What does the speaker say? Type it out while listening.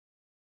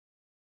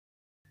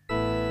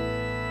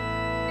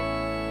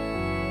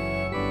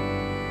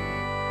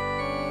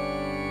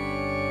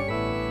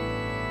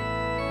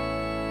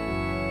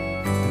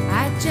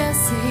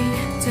just say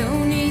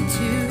don't need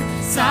to.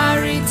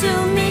 Sorry to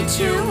meet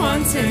you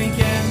once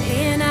again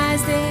in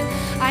eyes that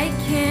I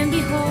can't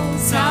behold.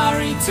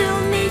 Sorry to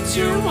meet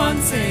you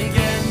once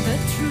again. The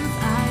truth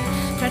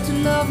I try to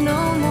love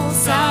no more.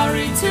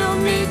 Sorry to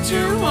meet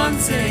you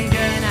once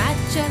again. I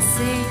just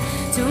say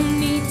don't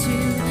need to.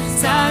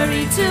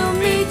 Sorry to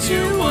meet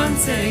you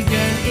once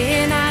again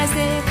in eyes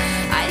that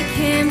I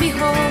can't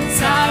behold.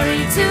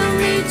 Sorry to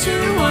meet you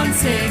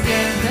once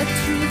again. The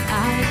truth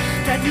I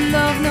try to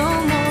love no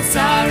more.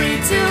 Sorry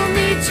to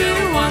meet you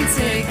once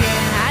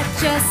again. I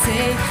just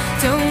say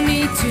don't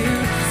need to.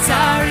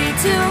 Sorry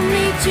to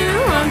meet you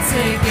once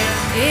again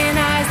in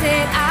eyes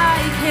that I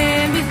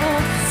can't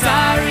behold.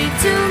 Sorry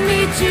to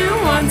meet you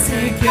once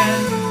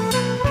again.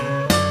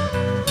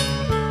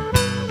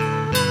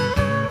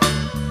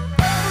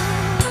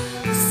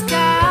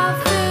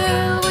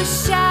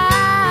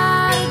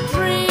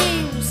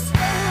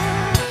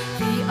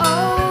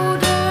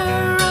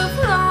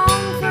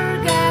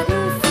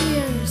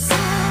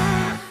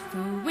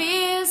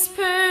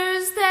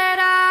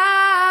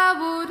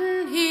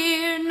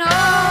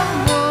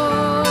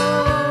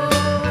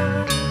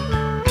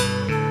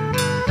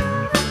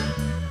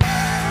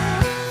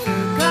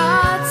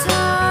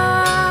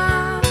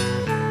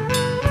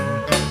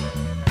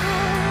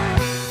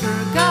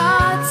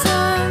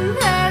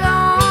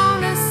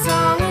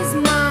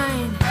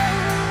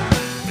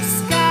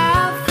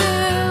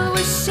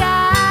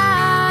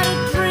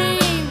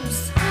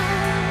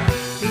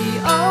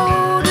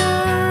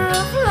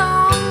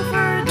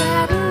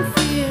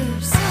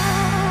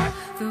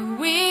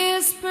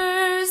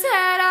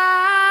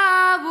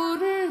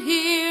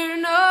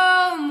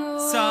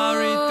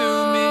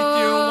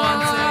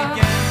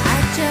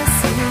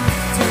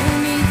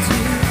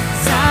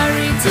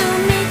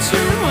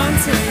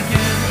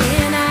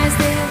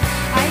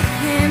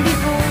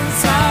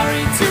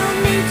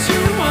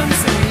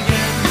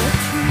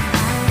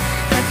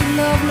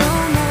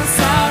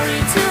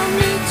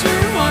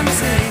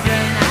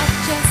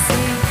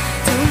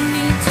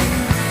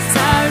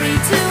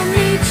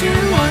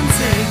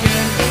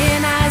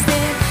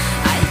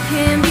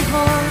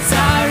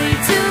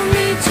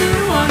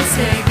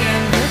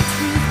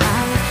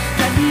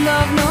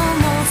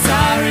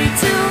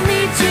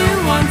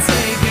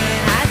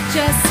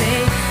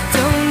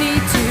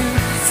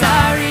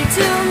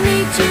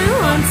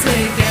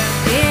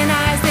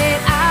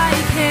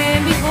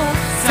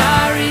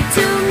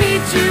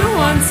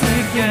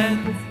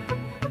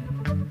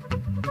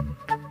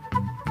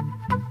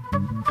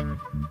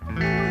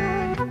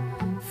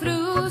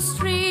 Through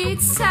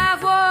streets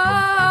I've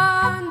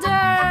wandered,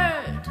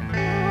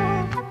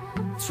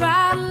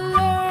 try to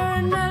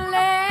learn a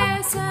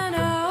lesson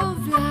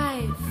of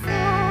life.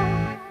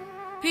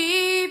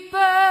 People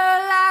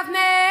I've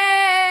met,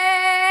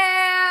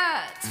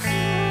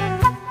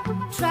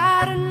 try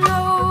to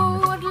know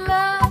what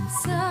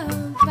love's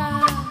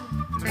about.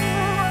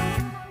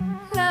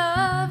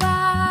 Love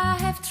I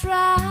have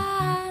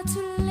tried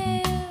to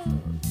live,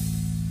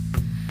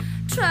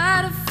 try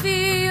to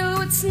feel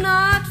what's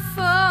not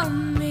for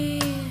me,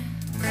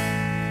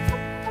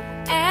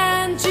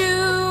 and you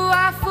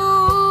are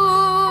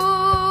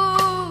fools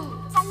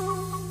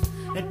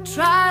that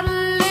try to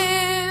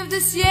live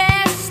this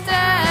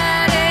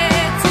yesterday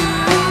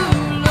too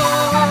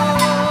long.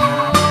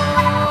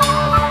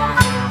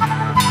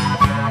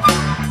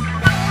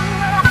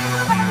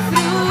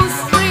 Through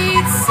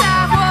streets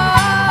I've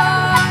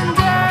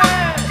wandered,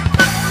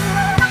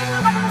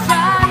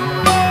 try to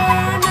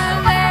learn a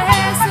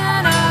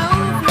lesson of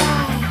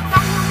life.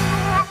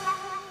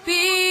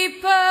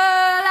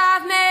 People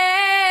I've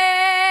met,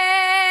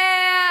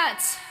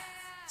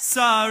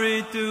 sorry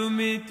to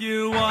meet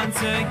you once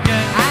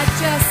again. I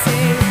just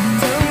say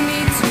don't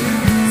need to.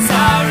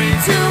 Sorry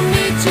to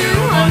meet you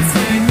once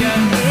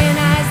again in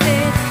eyes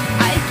that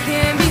I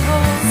can't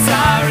behold.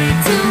 Sorry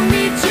to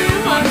meet you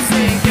once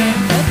again.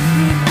 The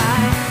truth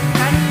I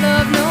can't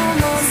love no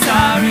more.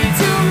 Sorry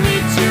to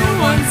meet you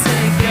once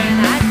again.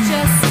 I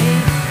just say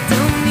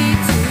don't need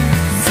to.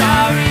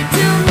 Sorry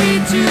to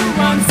meet you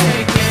once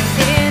again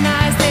in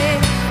eyes that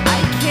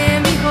I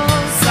can't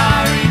behold.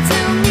 Sorry to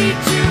meet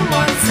you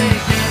once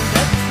again.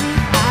 The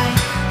truth I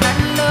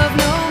can't love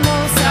no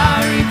more.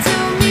 Sorry to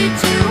meet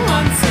you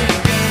once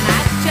again.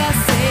 I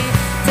just say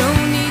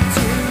don't need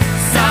to.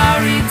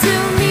 Sorry to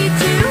meet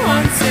you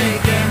once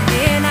again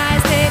in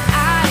eyes that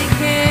I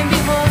can't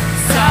behold.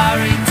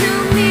 Sorry to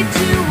meet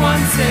you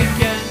once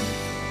again.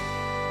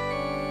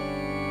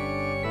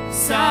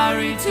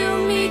 Sorry to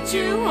meet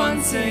you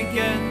once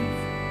again.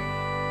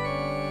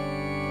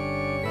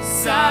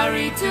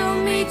 Sorry to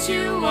meet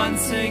you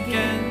once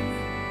again.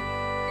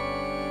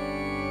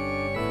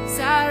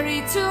 Sorry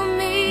to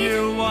meet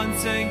You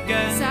once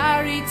again.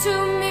 Sorry to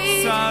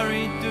meet.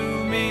 Sorry to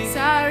meet.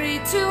 Sorry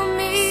to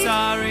meet.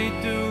 Sorry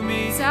to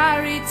meet.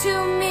 Sorry to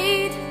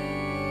meet.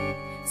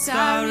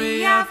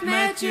 Sorry I've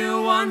met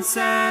you once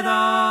at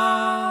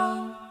all.